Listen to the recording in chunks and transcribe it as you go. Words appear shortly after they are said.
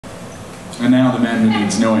And now the man who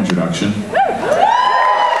needs no introduction. From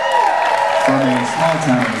a small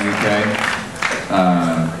town in the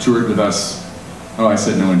UK, toured with us. Oh, I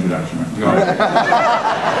said no introduction. Go ahead.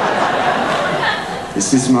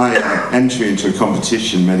 This is my entry into a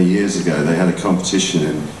competition many years ago. They had a competition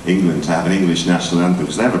in England to have an English national anthem,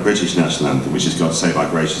 because they have a British national anthem, which has got Save Our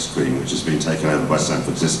Gracious Queen, which has been taken over by San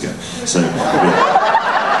Francisco. So,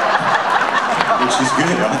 which is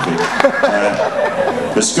good, I think.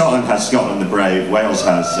 But Scotland has Scotland the Brave, Wales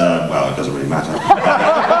has, well, it doesn't really matter.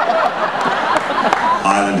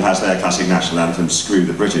 Ireland has their classic national anthem, Screw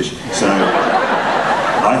the British. So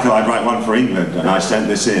I thought I'd write one for England, and I sent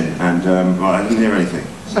this in, and well, I didn't hear anything.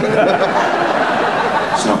 So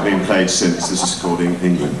it's not been played since. This is called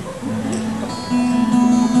England.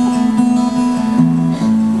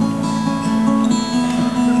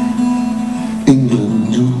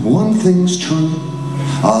 England, one thing's true,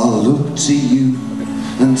 I'll look to you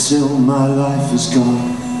until my life is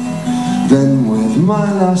gone. Then with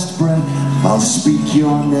my last breath, I'll speak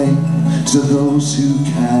your name to those who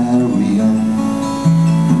carry on.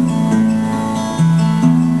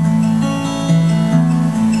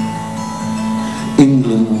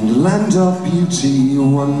 England, land of beauty,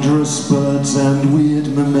 wondrous birds and weird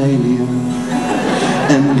mammalia.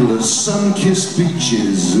 Endless sun-kissed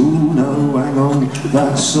beaches, ooh no, hang on,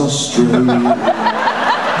 that's Australia.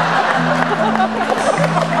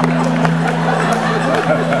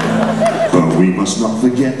 But we must not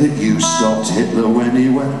forget that you stopped Hitler when he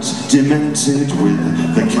went demented with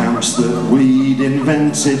the camps that we'd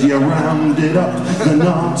invented. You rounded up the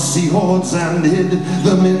Nazi hordes and hid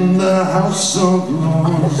them in the House of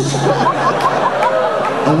Lords.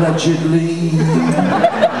 Allegedly.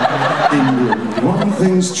 England, one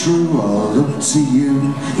thing's true, I'll look to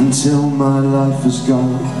you until my life is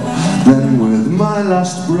gone. Then with my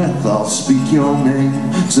last breath I'll speak your name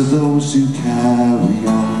to those who carry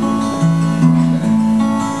on.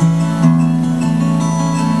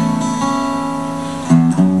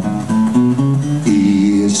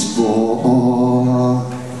 E is for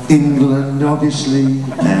England, obviously.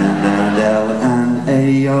 N and L and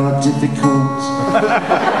A are difficult.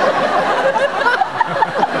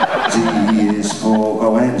 D is for,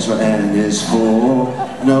 oh, N's for, N is for,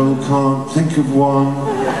 no, can't think of one.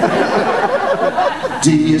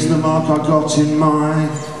 D is the mark I got in my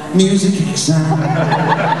music exam.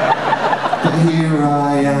 But here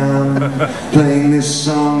I am, playing this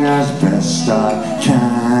song as best I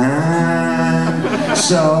can.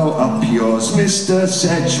 So up yours, Mr.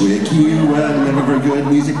 Sedgwick, you were never a good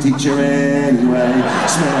music teacher anyway.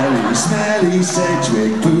 Smelly, smelly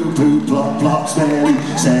Sedgwick, poo poo plop plop, smelly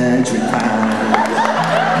Sedgwick pan.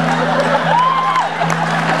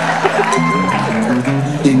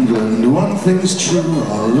 England, one thing's true,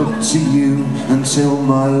 I'll look to you until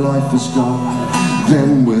my life is gone.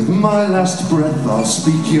 Then with my last breath I'll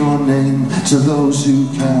speak your name to those who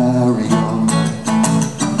carry on.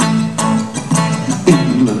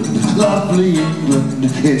 England, lovely England,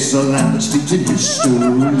 it's a land that's steeped in history.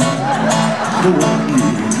 When you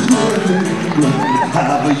live in England,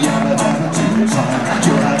 have a yabba dabba tea time.